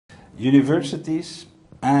universities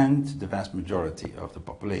and the vast majority of the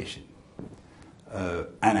population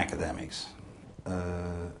and academics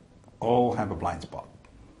all have a blind spot.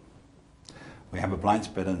 We have a blind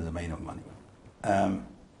spot in the domain of money.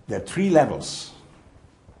 There are three levels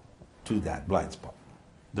to that blind spot.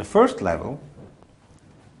 The first level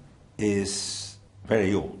is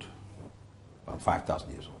very old, about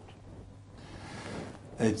 5,000 years old.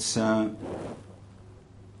 It's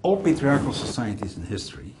all patriarchal societies in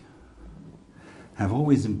history have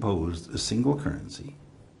always imposed a single currency,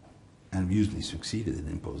 and usually succeeded in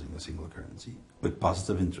imposing a single currency, with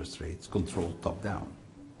positive interest rates controlled top-down.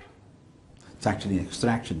 It's actually an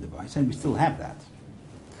extraction device, and we still have that.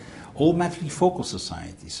 All matrifocal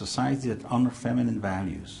societies, societies that honor feminine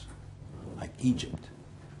values, like Egypt,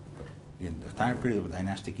 in the entire period of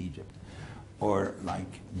dynastic Egypt, or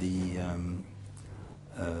like the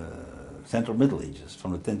Central Middle Ages,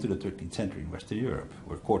 from the 10th to the 13th century in Western Europe,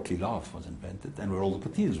 where courtly love was invented and where all the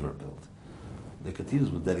cathedrals were built. The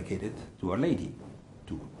cathedrals were dedicated to Our Lady,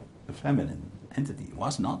 to a feminine entity. It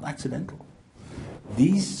was not accidental.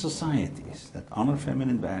 These societies that honor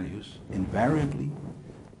feminine values invariably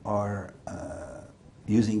are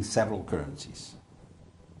using several currencies,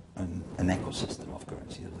 an ecosystem of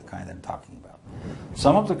currencies of the kind I'm talking about.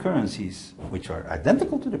 Some of the currencies, which are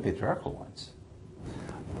identical to the patriarchal ones,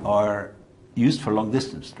 are used for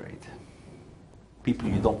long-distance trade. People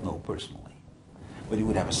you don't know personally. But you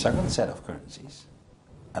would have a second set of currencies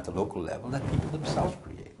at the local level that people themselves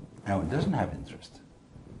create. Now, it doesn't have interest.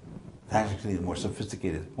 Actually, the more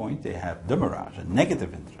sophisticated point, they have demurrage, a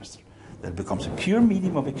negative interest, that becomes a pure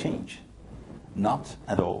medium of exchange, not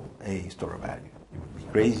at all a store of value. It would be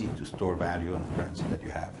crazy to store value on a currency that you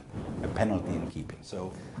have a penalty in keeping.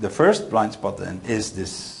 So the first blind spot then is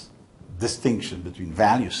this distinction between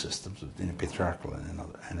value systems in a patriarchal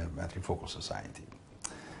and a matrifocal society.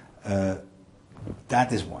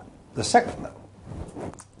 That is one. The second level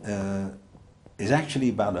is actually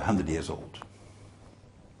about 100 years old.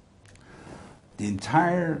 The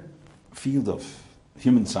entire field of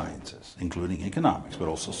human sciences, including economics, but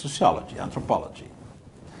also sociology, anthropology,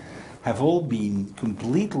 have all been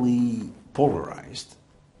completely polarized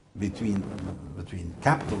between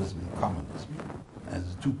capitalism and communism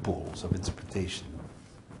as the two poles of interpretation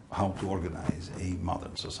of how to organize a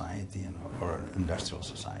modern society or an industrial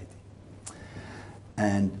society.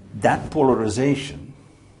 And that polarization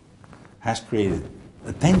has created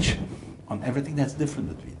a tension on everything that's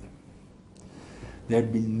different between them. There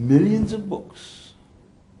have been millions of books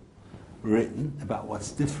written about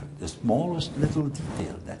what's different. The smallest little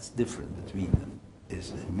detail that's different between them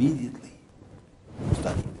is immediately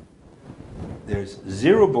studied. There's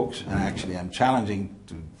 0 books, and actually I'm challenging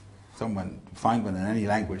to someone to find one in any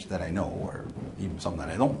language that I know, or even some that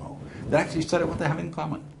I don't know, that actually study what they have in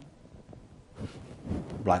common.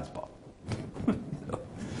 Blind spot.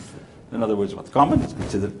 In other words, what's common is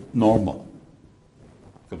considered normal,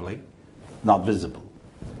 not visible.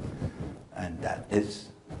 And that is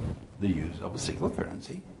the use of a single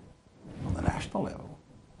currency on the national level,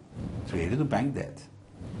 created to bank debt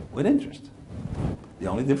with interest. The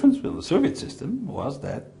only difference with the Soviet system was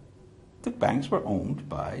that the banks were owned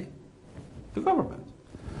by the government.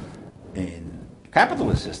 In the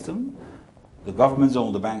capitalist system, the governments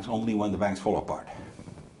own the banks only when the banks fall apart.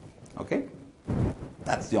 Okay?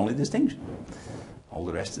 That's the only distinction. All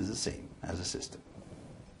the rest is the same as a system.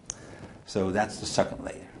 So that's the second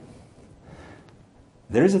layer.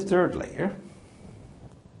 There is a third layer,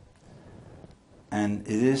 and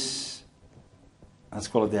it is, let's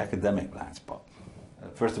call it the academic blind spot.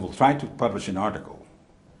 First of all, try to publish an article,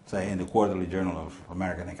 say in the Quarterly Journal of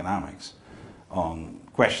American Economics, on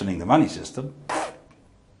questioning the money system.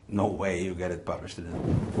 No way you get it published in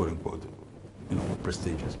a quote-unquote,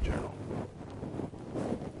 prestigious journal.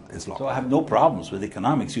 It's long. So I have no problems with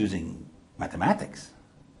economics using mathematics,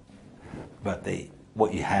 but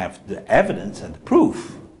what you have, the evidence and the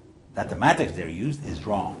proof that the mathematics they're used is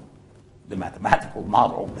wrong. The mathematical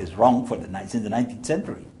model is wrong it's in the 19th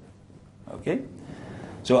century. Okay?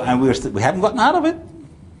 So, and we haven't gotten out of it.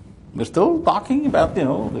 We're still talking about,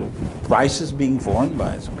 the prices being formed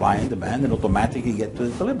by supply and demand and automatically get to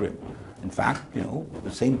equilibrium. In fact,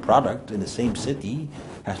 the same product in the same city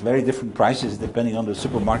has very different prices depending on the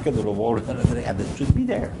supermarket or the wall, and it should be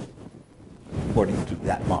there, according to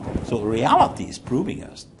that model. So reality is proving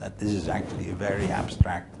us that this is actually a very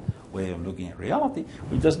abstract way of looking at reality,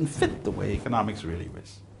 which doesn't fit the way economics really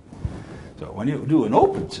is. So when you do an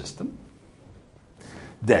open system,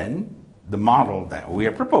 then the model that we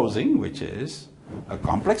are proposing, which is a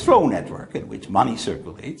complex flow network in which money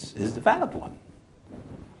circulates, is the valid one.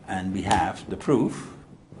 And we have the proof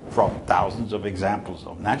from thousands of examples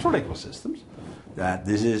of natural ecosystems that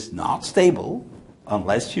this is not stable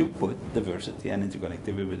unless you put diversity and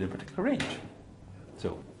interconnectivity within a particular range.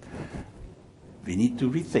 So we need to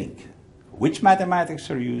rethink which mathematics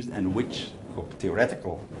are used and which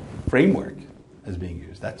theoretical framework is being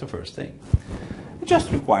used. That's the first thing. It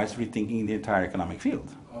just requires rethinking the entire economic field,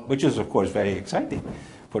 which is, of course, very exciting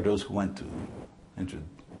for those who want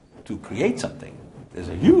to create something. There's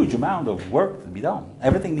a huge amount of work to be done.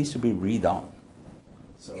 Everything needs to be redone.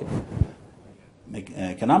 So,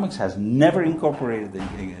 economics has never incorporated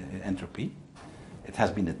entropy. It has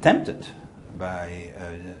been attempted by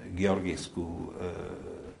Georgescu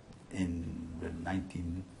in the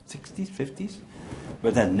 1960s, 50s,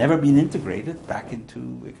 but has never been integrated back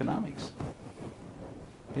into economics.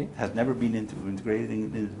 Okay? It has never been integrated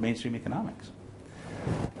in mainstream economics.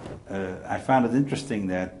 I found it interesting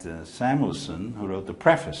that Samuelson, who wrote the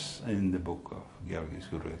preface in the book of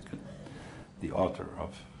Georgescu, the author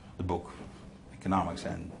of the book Economics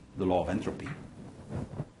and the Law of Entropy,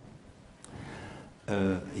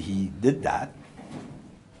 he did that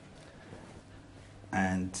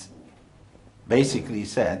and basically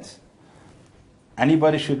said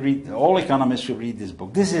anybody should read, all economists should read this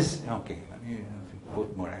book. This is, okay, let me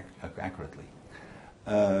quote more accurately.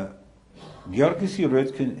 Georgescu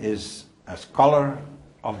Röttgen is a scholar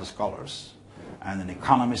of the scholars and an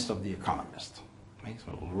economist of the economist. Okay?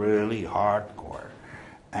 So really hardcore.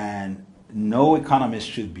 And no economist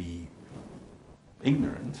should be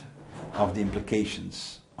ignorant of the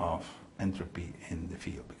implications of entropy in the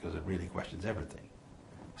field because it really questions everything.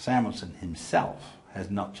 Samuelson himself has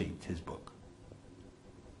not changed his book,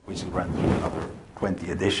 which will run through another 20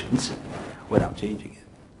 editions without changing it.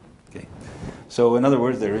 Okay? So in other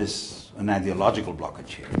words, there is an ideological blockage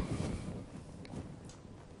here.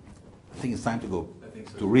 I think it's time to go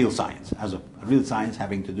to real science, as a real science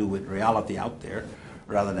having to do with reality out there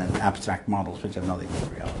rather than abstract models which have nothing to do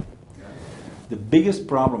with reality. The biggest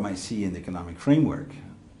problem I see in the economic framework,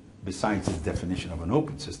 besides its definition of an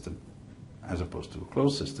open system as opposed to a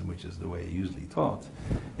closed system, which is the way usually taught,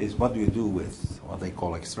 is what do you do with what they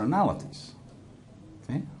call externalities?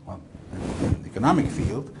 Okay? Well, in the economic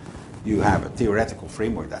field, you have a theoretical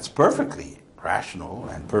framework that's perfectly rational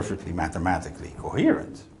and perfectly mathematically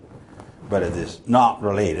coherent, but it is not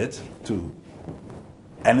related to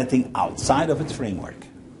anything outside of its framework.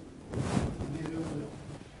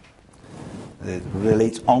 It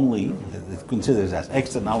relates only, it considers as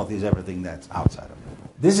externalities everything that's outside of it.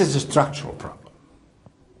 This is a structural problem.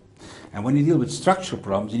 And when you deal with structural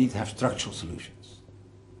problems, you need to have structural solutions.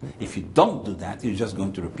 If you don't do that, you're just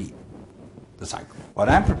going to repeat the cycle. What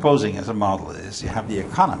I'm proposing as a model is you have the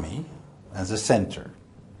economy as a center,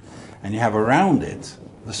 and you have around it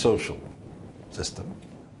the social system,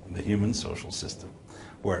 the human social system,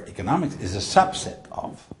 where economics is a subset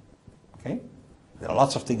of. Okay? There are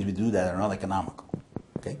lots of things we do that are not economical.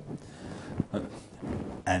 Okay?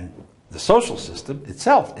 And the social system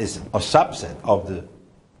itself is a subset of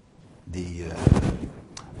the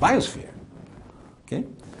biosphere. Okay?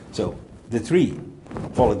 So the three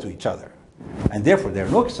fall into each other. And therefore, there are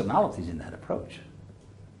no externalities in that approach.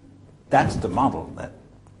 That's the model that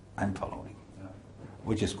I'm following,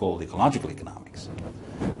 which is called ecological economics.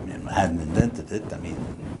 I mean, I hadn't invented it. I mean,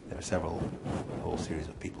 there are a whole series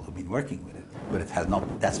of people who've been working with it, but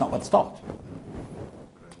that's not what's taught.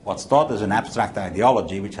 What's taught is an abstract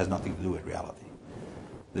ideology which has nothing to do with reality.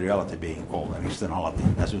 The reality being called an externality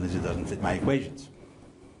as soon as it doesn't fit my equations.